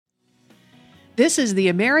This is the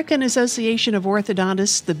American Association of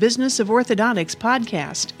Orthodontists, The Business of Orthodontics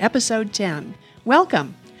podcast, episode 10.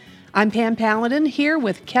 Welcome. I'm Pam Paladin, here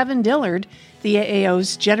with Kevin Dillard, the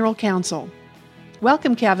AAO's General Counsel.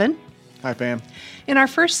 Welcome, Kevin. Hi, Pam. In our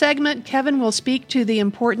first segment, Kevin will speak to the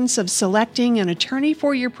importance of selecting an attorney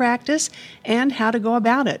for your practice and how to go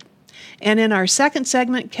about it. And in our second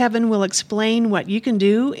segment, Kevin will explain what you can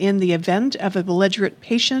do in the event of a belligerent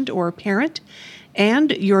patient or parent,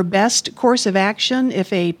 and your best course of action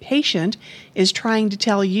if a patient is trying to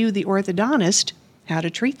tell you, the orthodontist, how to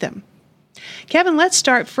treat them. Kevin, let's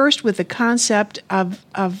start first with the concept of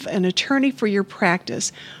an attorney for your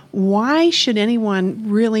practice. Why should anyone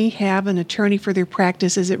really have an attorney for their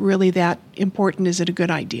practice? Is it really that important? Is it a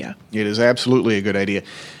good idea? It is absolutely a good idea.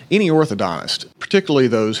 Any orthodontist, particularly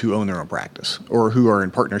those who own their own practice or who are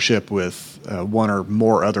in partnership with one or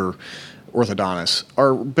more other orthodontists,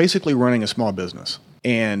 are basically running a small business.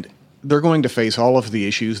 And they're going to face all of the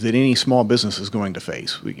issues that any small business is going to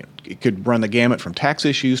face. It could run the gamut from tax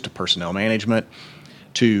issues to personnel management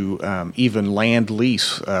to even land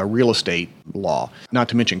lease real estate law, not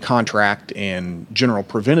to mention contract and general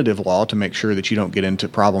preventative law to make sure that you don't get into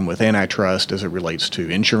problem with antitrust as it relates to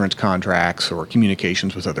insurance contracts or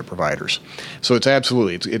communications with other providers. So it's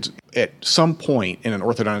absolutely, it's at some point in an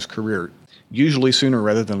orthodontist career, usually sooner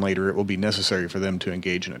rather than later, it will be necessary for them to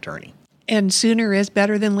engage an attorney. And sooner is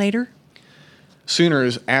better than later? Sooner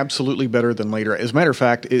is absolutely better than later. As a matter of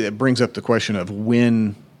fact, it brings up the question of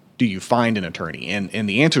when do you find an attorney? And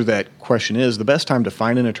the answer to that question is the best time to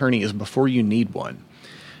find an attorney is before you need one.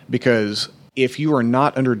 Because if you are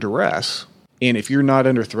not under duress, and if you're not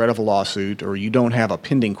under threat of a lawsuit, or you don't have a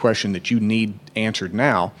pending question that you need answered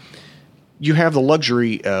now, you have the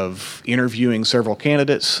luxury of interviewing several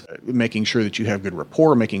candidates, making sure that you have good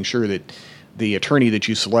rapport, making sure that the attorney that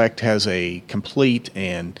you select has a complete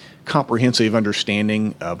and comprehensive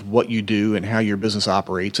understanding of what you do and how your business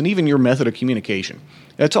operates, and even your method of communication.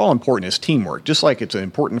 That's all important. It's teamwork. Just like it's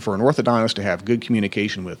important for an orthodontist to have good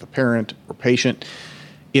communication with a parent or patient,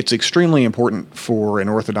 it's extremely important for an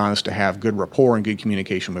orthodontist to have good rapport and good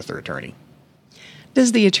communication with their attorney.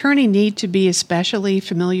 Does the attorney need to be especially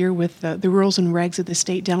familiar with the rules and regs of the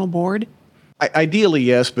State Dental Board? Ideally,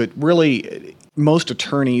 yes, but really most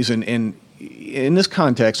attorneys, and in this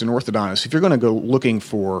context, an orthodontist, if you're going to go looking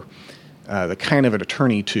for the kind of an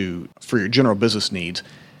attorney for your general business needs,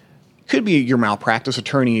 could be your malpractice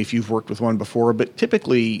attorney if you've worked with one before, but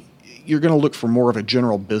typically you're going to look for more of a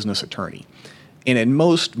general business attorney. And in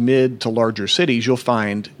most mid to larger cities, you'll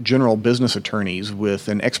find general business attorneys with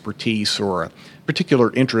an expertise or a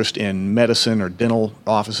particular interest in medicine or dental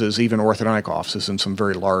offices, even orthodontic offices in some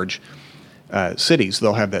very large cities.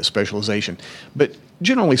 They'll have that specialization. But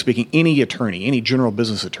generally speaking, any attorney, any general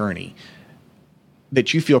business attorney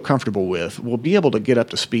that you feel comfortable with will be able to get up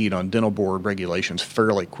to speed on dental board regulations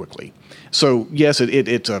fairly quickly. So yes,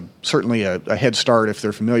 it's certainly a head start if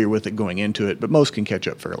they're familiar with it going into it, but most can catch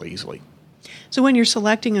up fairly easily. So when you're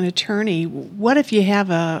selecting an attorney, what if you have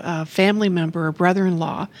a family member or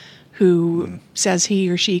brother-in-law who says he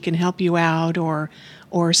or she can help you out, or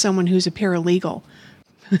someone who's a paralegal?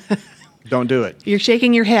 Don't do it. You're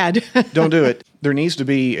shaking your head. Don't do it. There needs to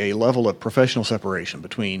be a level of professional separation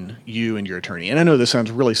between you and your attorney. And I know this sounds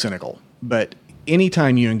really cynical, but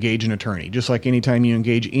anytime you engage an attorney, just like anytime you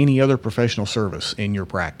engage any other professional service in your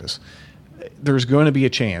practice, there's going to be a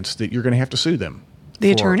chance that you're going to have to sue them.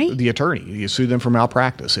 The attorney? The attorney. You sue them for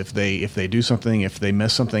malpractice. If they do something, if they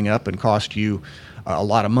mess something up and cost you a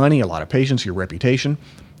lot of money, a lot of patience, your reputation,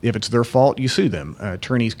 if it's their fault, you sue them.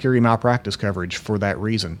 Attorneys carry malpractice coverage for that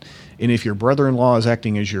reason. And if your brother-in-law is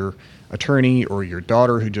acting as your attorney, or your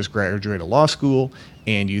daughter who just graduated law school,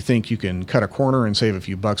 and you think you can cut a corner and save a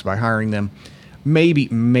few bucks by hiring them, maybe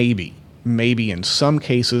in some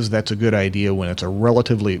cases that's a good idea when it's a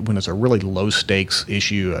really low stakes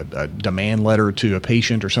issue, a demand letter to a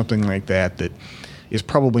patient or something like that is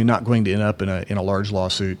probably not going to end up in a large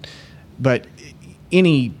lawsuit. But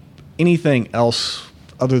anything else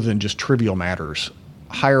other than just trivial matters,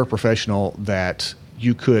 hire a professional that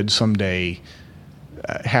you could someday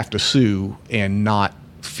have to sue and not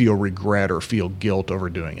feel regret or feel guilt over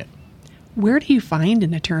doing it. Where do you find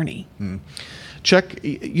an attorney? Check,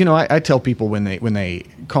 I tell people when they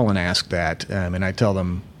call and ask that, and I tell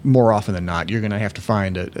them more often than not, you're going to have to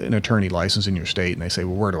find an attorney license in your state, and they say,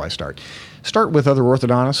 well, where do I start? Start with other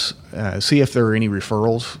orthodontists, see if there are any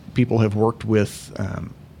referrals. People have worked with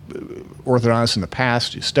orthodontists in the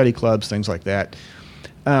past, study clubs, things like that.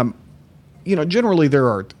 Generally there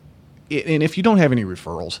are, and if you don't have any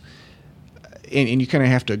referrals, and you kind of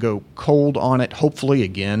have to go cold on it. Hopefully,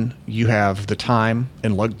 again, you have the time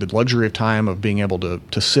and the luxury of time of being able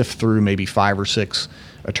to sift through maybe 5 or 6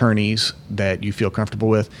 attorneys that you feel comfortable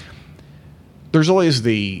with. There's always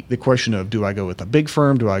the question of, do I go with a big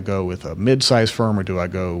firm, do I go with a mid-sized firm, or do I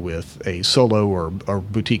go with a solo or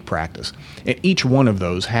boutique practice? And each one of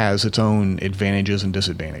those has its own advantages and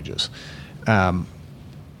disadvantages. And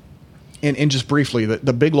just briefly,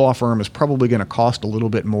 the big law firm is probably going to cost a little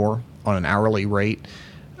bit more on an hourly rate.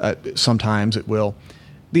 Sometimes it will.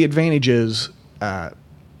 The advantage is, they're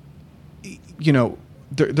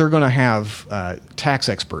going to have tax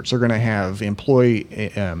experts. They're going to have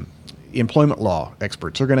employment law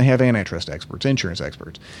experts. They're going to have antitrust experts, insurance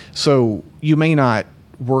experts. So you may not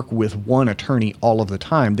work with one attorney all of the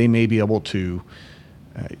time. They may be able to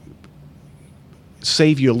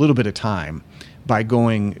save you a little bit of time by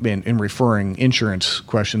going and referring insurance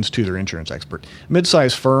questions to their insurance expert.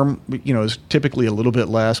 Mid-sized firm, is typically a little bit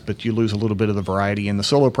less, but you lose a little bit of the variety. And the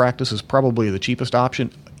solo practice is probably the cheapest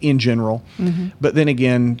option in general. Mm-hmm. But then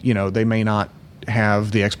again, they may not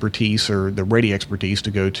have the expertise or the ready expertise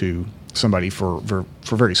to go to somebody for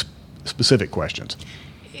very specific questions.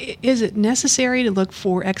 Is it necessary to look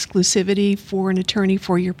for exclusivity for an attorney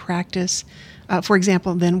for your practice? For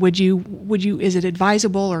example, then is it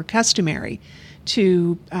advisable or customary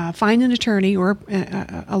to find an attorney or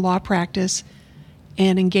a law practice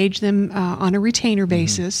and engage them on a retainer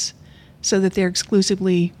basis so that they're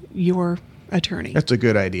exclusively your attorney? That's a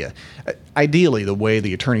good idea. Ideally, the way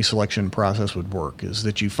the attorney selection process would work is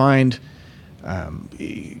that you find,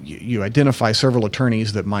 you identify several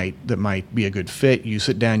attorneys that might be a good fit. You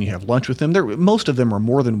sit down, you have lunch with them. Most of them are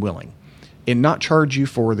more than willing, and not charge you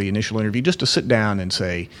for the initial interview, just to sit down and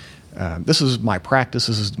say, this is my practice,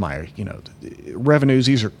 this is my revenues,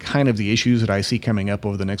 these are kind of the issues that I see coming up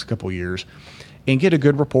over the next couple of years, and get a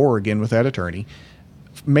good rapport again with that attorney.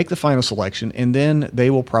 Make the final selection, and then they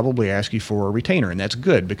will probably ask you for a retainer, and that's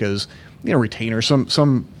good because retainer.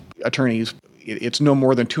 Some attorneys, it's no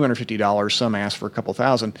more than $250. Some ask for a couple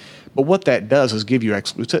thousand, but what that does is give you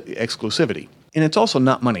exclusivity, and it's also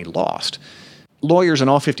not money lost. Lawyers in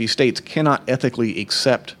all 50 states cannot ethically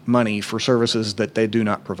accept money for services that they do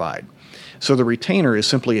not provide. So the retainer is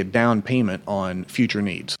simply a down payment on future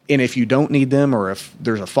needs. And if you don't need them, or if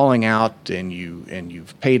there's a falling out and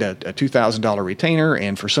you've paid a $2,000 retainer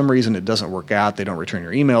and for some reason it doesn't work out, they don't return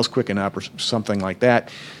your emails quick enough or something like that,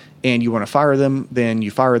 and you want to fire them, then you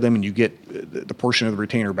fire them and you get the portion of the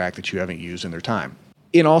retainer back that you haven't used in their time.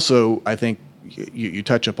 And also, I think you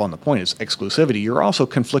touch upon the point, it's exclusivity. You're also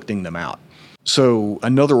conflicting them out. So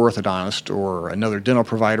another orthodontist or another dental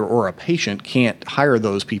provider or a patient can't hire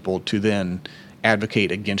those people to then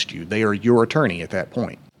advocate against you. They are your attorney at that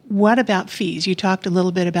point. What about fees? You talked a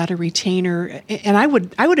little bit about a retainer, and I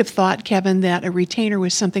would have thought, Kevin, that a retainer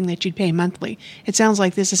was something that you'd pay monthly. It sounds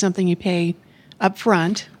like this is something you pay up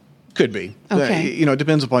front. Could be. Okay. It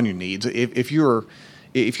depends upon your needs. If you're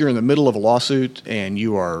in the middle of a lawsuit and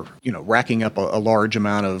you are, racking up a large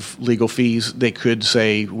amount of legal fees, they could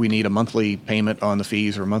say we need a monthly payment on the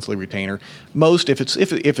fees or a monthly retainer. Most, if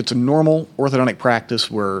it's a normal orthodontic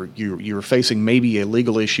practice where you're facing maybe a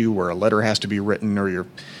legal issue where a letter has to be written or you're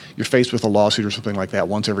faced with a lawsuit or something like that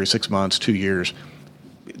once every 6 months, 2 years,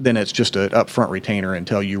 then it's just an upfront retainer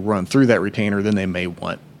until you run through that retainer. Then they may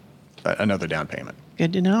want another down payment.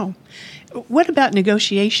 Good to know. What about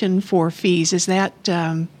negotiation for fees? Is that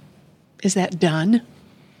done?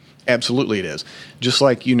 Absolutely it is. Just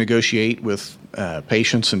like you negotiate with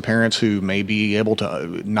patients and parents who may be able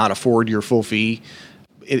to not afford your full fee,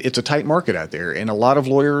 it's a tight market out there, and a lot of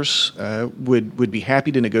lawyers would be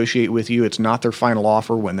happy to negotiate with you. It's not their final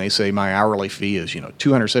offer when they say my hourly fee is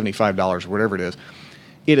 $275 or whatever it is.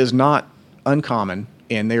 It is not uncommon,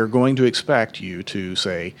 and they are going to expect you to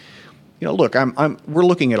say, look, we're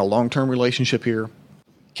looking at a long-term relationship here.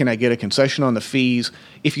 Can I get a concession on the fees?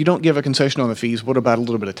 If you don't give a concession on the fees, what about a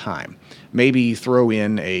little bit of time? Maybe throw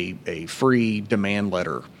in a free demand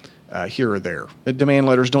letter here or there. The demand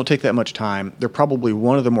letters don't take that much time. They're probably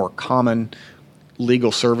one of the more common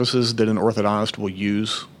legal services that an orthodontist will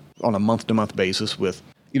use on a month-to-month basis with,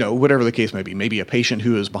 whatever the case may be. Maybe a patient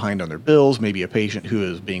who is behind on their bills, maybe a patient who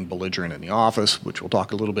is being belligerent in the office, which we'll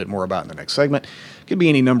talk a little bit more about in the next segment. It could be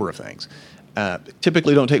any number of things.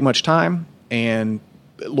 Typically don't take much time, and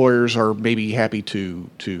lawyers are maybe happy to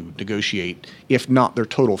negotiate, if not their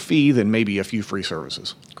total fee, then maybe a few free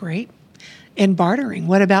services. Great. And bartering.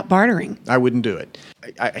 What about bartering? I wouldn't do it.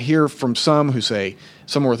 I hear from some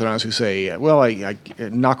orthodontists who say, well, I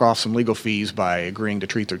knock off some legal fees by agreeing to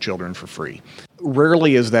treat their children for free.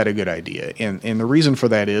 Rarely is that a good idea. And the reason for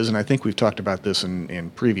that is, and I think we've talked about this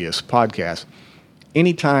in previous podcasts,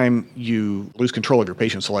 anytime you lose control of your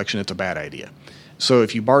patient selection, it's a bad idea. So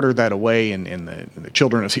if you barter that away and the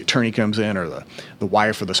children of the attorney comes in, or the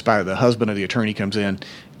wife or the spouse, the husband of the attorney comes in,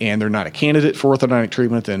 and they're not a candidate for orthodontic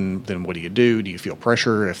treatment, then what do you do? Do you feel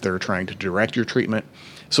pressure if they're trying to direct your treatment?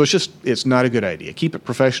 So it's not a good idea. Keep it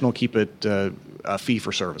professional. Keep it a fee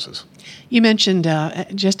for services. You mentioned,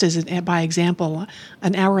 just as by example,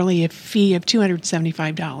 an hourly fee of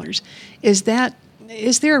 $275.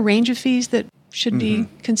 Is there a range of fees that should be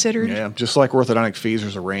considered? Yeah, just like orthodontic fees,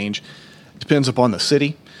 there's a range. It depends upon the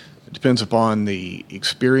city. It depends upon the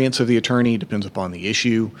experience of the attorney. It depends upon the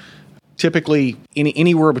issue. Typically,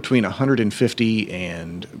 anywhere between $150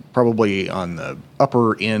 and probably on the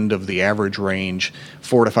upper end of the average range,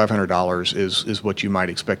 $400 to $500 is what you might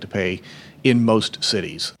expect to pay in most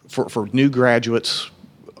cities. For new graduates,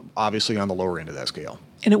 obviously on the lower end of that scale.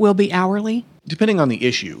 And it will be hourly? Depending on the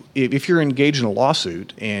issue. If you're engaged in a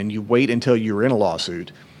lawsuit and you wait until you're in a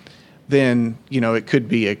lawsuit, then it could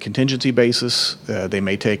be a contingency basis. They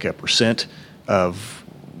may take a percent of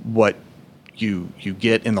what you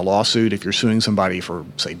get in the lawsuit if you're suing somebody for,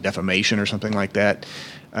 say, defamation or something like that.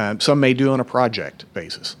 Some may do on a project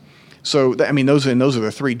basis. So, those are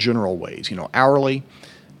the three general ways. Hourly,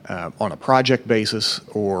 on a project basis,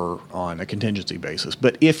 or on a contingency basis.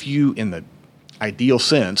 But if you, in the ideal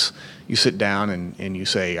sense, you sit down and you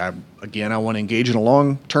say, I want to engage in a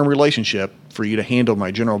long-term relationship for you to handle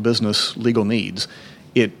my general business legal needs,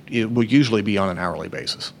 it will usually be on an hourly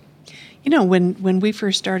basis. When we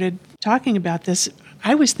first started talking about this,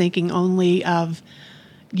 I was thinking only of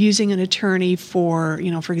using an attorney for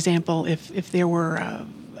example, if there were a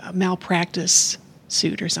malpractice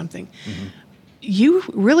suit or something. Mm-hmm. You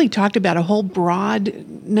really talked about a whole broad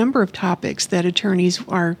number of topics that attorneys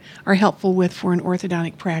are helpful with for an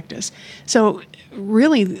orthodontic practice. So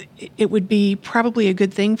really, it would be probably a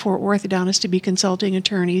good thing for orthodontists to be consulting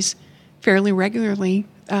attorneys fairly regularly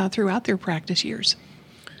throughout their practice years.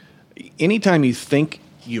 Anytime you think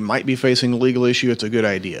you might be facing a legal issue, it's a good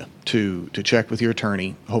idea to check with your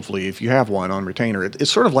attorney, hopefully if you have one on retainer. It's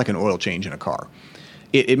sort of like an oil change in a car.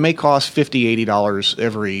 It may cost $50, $80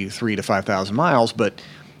 every 3,000 to 5,000 miles, but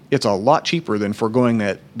it's a lot cheaper than foregoing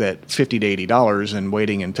that $50 to $80 and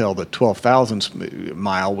waiting until the 12,000th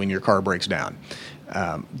mile when your car breaks down.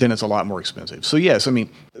 Then it's a lot more expensive. So yes,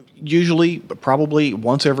 usually probably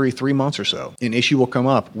once every 3 months or so, an issue will come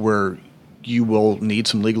up where you will need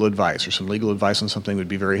some legal advice, or some legal advice on something would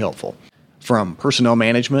be very helpful. From personnel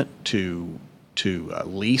management to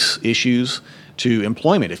lease issues, to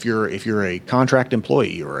employment. If you're a contract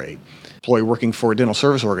employee or a employee working for a dental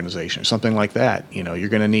service organization or something like that, you're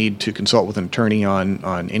going to need to consult with an attorney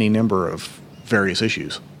on any number of various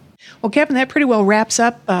issues. Well, Kevin, that pretty well wraps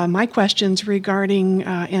up my questions regarding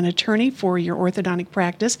an attorney for your orthodontic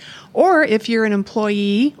practice, or if you're an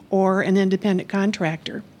employee or an independent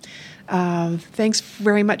contractor. Thanks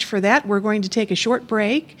very much for that. We're going to take a short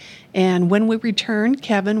break, and when we return,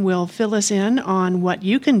 Kevin will fill us in on what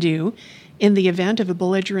you can do in the event of a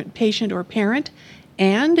belligerent patient or parent,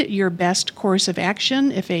 and your best course of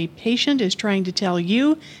action if a patient is trying to tell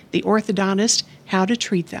you, the orthodontist, how to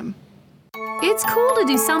treat them. It's cool to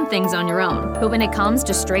do some things on your own, but when it comes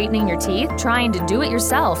to straightening your teeth, trying to do it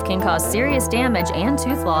yourself can cause serious damage and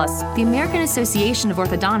tooth loss. The American Association of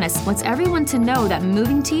Orthodontists wants everyone to know that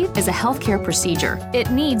moving teeth is a healthcare procedure.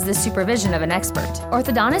 It needs the supervision of an expert.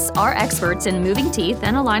 Orthodontists are experts in moving teeth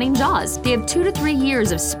and aligning jaws. They have 2 to 3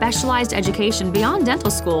 years of specialized education beyond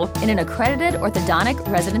dental school in an accredited orthodontic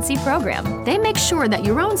residency program. They make sure that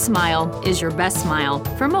your own smile is your best smile.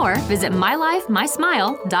 For more, visit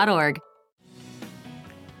mylifemysmile.org.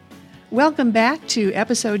 Welcome back to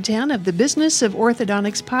Episode 10 of the Business of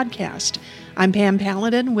Orthodontics podcast. I'm Pam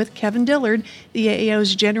Paladin with Kevin Dillard, the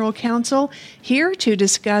AAO's General Counsel, here to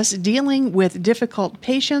discuss dealing with difficult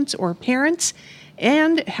patients or parents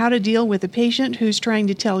and how to deal with a patient who's trying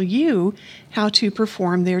to tell you how to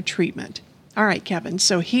perform their treatment. All right, Kevin,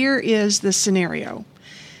 so here is the scenario.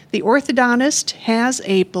 The orthodontist has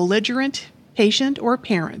a belligerent patient or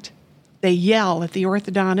parent. They yell at the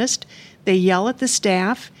orthodontist, they yell at the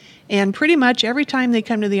staff, and pretty much every time they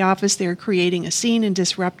come to the office, they're creating a scene and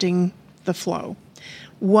disrupting the flow.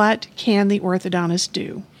 What can the orthodontist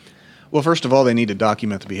do? Well, first of all, they need to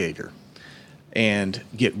document the behavior and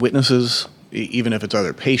get witnesses, even if it's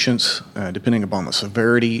other patients, depending upon the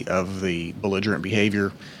severity of the belligerent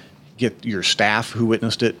behavior. get your staff who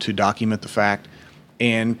witnessed it to document the fact,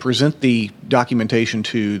 and present the documentation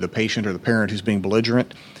to the patient or the parent who's being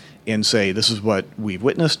belligerent and say, this is what we've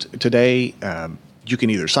witnessed today. You can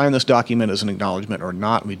either sign this document as an acknowledgement or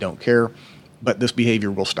not. We don't care, but this behavior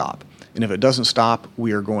will stop. And if it doesn't stop,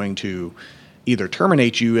 we are going to either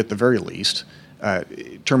terminate you at the very least,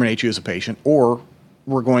 terminate you as a patient, or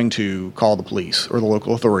we're going to call the police or the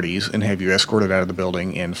local authorities and have you escorted out of the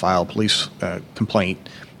building and file a police complaint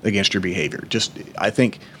against your behavior. I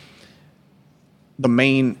think the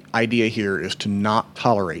main idea here is to not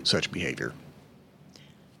tolerate such behavior.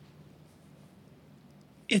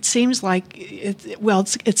 It seems like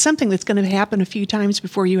it's something that's going to happen a few times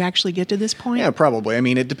before you actually get to this point. Yeah, probably. I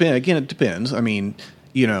mean, it depends. Again, it depends. I mean,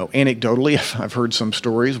 anecdotally, I've heard some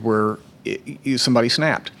stories where somebody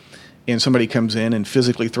snapped, and somebody comes in and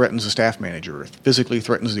physically threatens the staff manager, or physically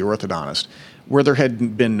threatens the orthodontist, where there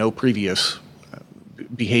had been no previous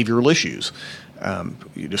behavioral issues.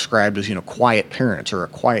 You described as quiet parents or a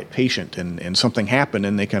quiet patient, and something happened,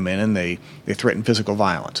 and they come in and they threaten physical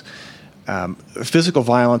violence. Physical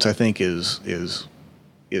violence, I think, is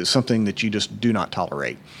something that you just do not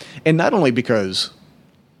tolerate, and not only because,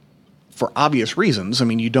 for obvious reasons, I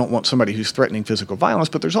mean, you don't want somebody who's threatening physical violence,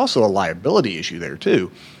 but there's also a liability issue there too.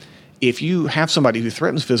 If you have somebody who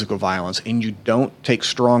threatens physical violence and you don't take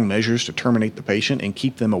strong measures to terminate the patient and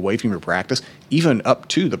keep them away from your practice, even up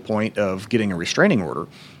to the point of getting a restraining order,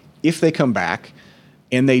 if they come back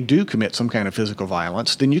and they do commit some kind of physical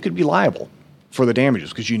violence, then you could be liable for the damages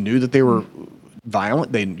because you knew that they were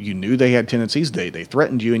violent. You knew they had tendencies. They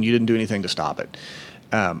threatened you and you didn't do anything to stop it.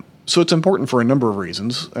 So it's important for a number of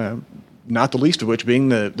reasons, not the least of which being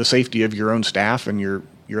the safety of your own staff and your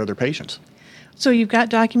other patients. So you've got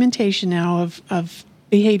documentation now of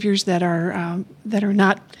behaviors that are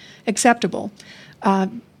not acceptable.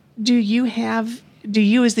 Do you as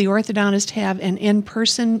the orthodontist have an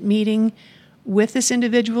in-person meeting with this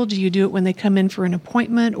individual? Do you do it when they come in for an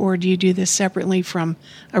appointment, or do you do this separately from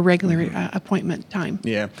a regular appointment time?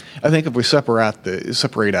 Yeah, I think if we separate out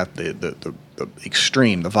the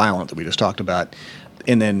extreme, the violent that we just talked about,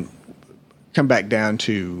 and then come back down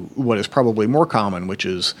to what is probably more common, which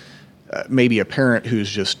is maybe a parent who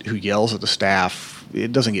yells at the staff.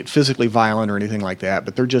 It doesn't get physically violent or anything like that,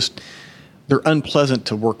 but they're unpleasant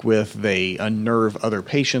to work with. They unnerve other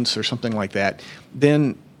patients or something like that.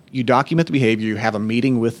 Then you document the behavior. You have a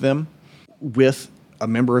meeting with them, with a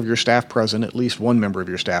member of your staff present, at least one member of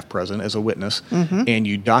your staff present as a witness, and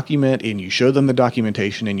you document and you show them the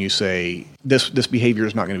documentation and you say, this behavior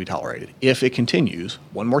is not going to be tolerated. If it continues,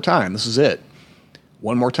 one more time, this is it.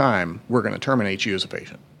 One more time, we're going to terminate you as a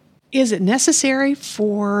patient. Is it necessary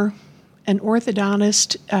for an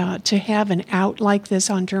orthodontist to have an out like this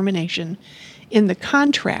on termination in the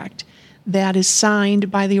contract that is signed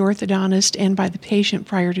by the orthodontist and by the patient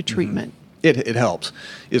prior to treatment? It helps.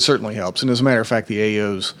 It certainly helps. And as a matter of fact, the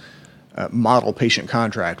AO's model patient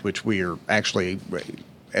contract, which we are actually,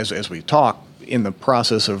 as we talk, in the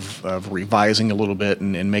process of revising a little bit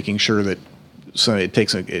and making sure that it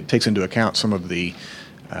takes into account some of the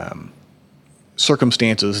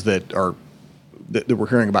circumstances that we're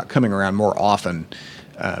hearing about coming around more often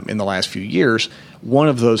in the last few years. One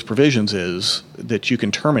of those provisions is that you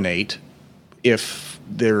can terminate if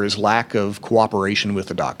there is lack of cooperation with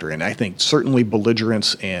the doctor. And I think certainly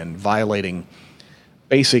belligerence and violating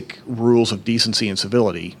basic rules of decency and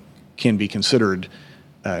civility can be considered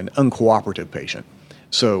an uncooperative patient.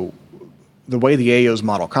 So the way the AO's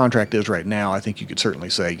model contract is right now, I think you could certainly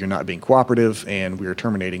say you're not being cooperative and we are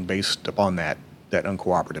terminating based upon that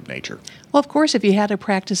uncooperative nature. Well, of course, if you had a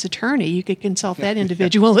practice attorney, you could consult that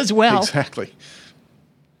individual as well. Exactly.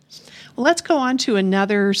 Well, let's go on to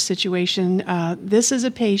another situation. This is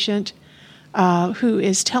a patient who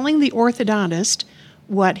is telling the orthodontist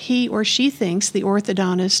what he or she thinks the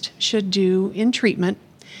orthodontist should do in treatment,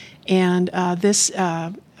 and this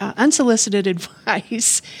unsolicited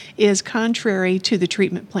advice is contrary to the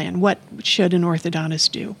treatment plan. What should an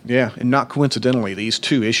orthodontist do? Yeah, and not coincidentally, these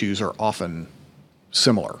two issues are often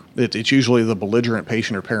similar. It's usually the belligerent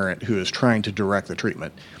patient or parent who is trying to direct the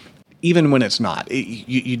treatment. Even when it's not,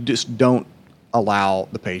 you just don't allow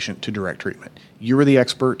the patient to direct treatment. You are the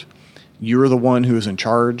expert. You are the one who is in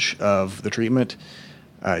charge of the treatment.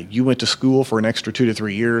 You went to school for an extra 2 to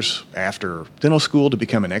 3 years after dental school to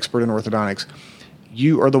become an expert in orthodontics.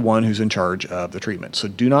 You are the one who's in charge of the treatment. So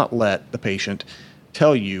do not let the patient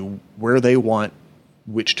tell you where they want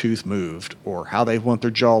which tooth moved or how they want their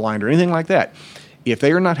jaw lined or anything like that. If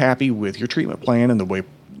they are not happy with your treatment plan and the way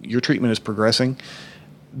your treatment is progressing,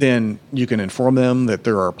 then you can inform them that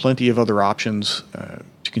there are plenty of other options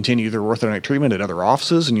to to continue their orthodontic treatment at other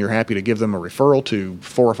offices, and you're happy to give them a referral to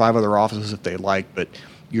 4 or 5 other offices if they like, but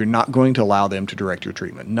you're not going to allow them to direct your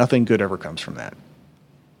treatment. Nothing good ever comes from that.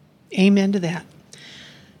 Amen to that.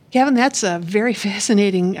 Kevin, that's a very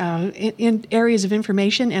fascinating in areas of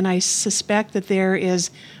information, and I suspect that there is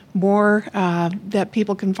more that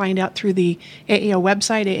people can find out through the AAO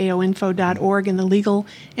website, aaoinfo.org, in the legal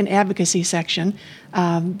and advocacy section.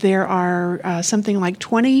 There are something like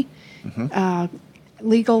 20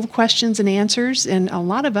 legal questions and answers, and a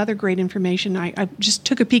lot of other great information. I just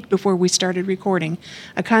took a peek before we started recording.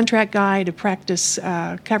 A contract guide, a practice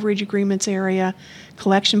coverage agreements area,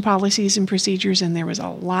 collection policies and procedures, and there was a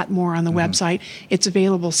lot more on the website. It's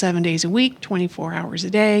available 7 days a week, 24 hours a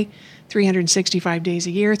day, 365 days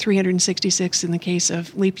a year, 366 in the case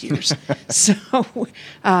of leap years. So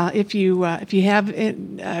if you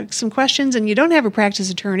have some questions and you don't have a practice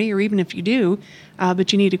attorney, or even if you do,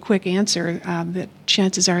 but you need a quick answer, that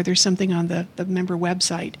chances are there's something on the member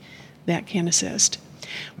website that can assist.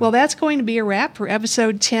 Well, that's going to be a wrap for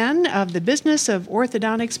episode 10 of the Business of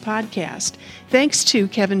Orthodontics podcast. Thanks to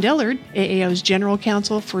Kevin Dillard, AAO's General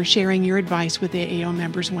Counsel, for sharing your advice with AAO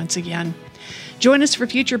members once again. Join us for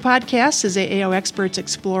future podcasts as AAO experts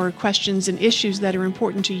explore questions and issues that are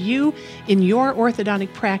important to you in your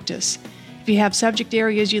orthodontic practice. If you have subject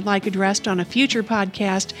areas you'd like addressed on a future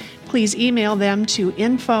podcast, please email them to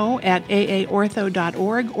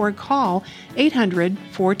info@aaortho.org or call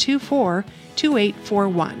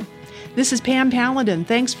 800-424-2841. This is Pam Paladin.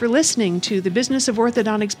 Thanks for listening to the Business of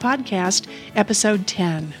Orthodontics podcast, episode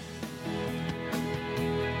 10.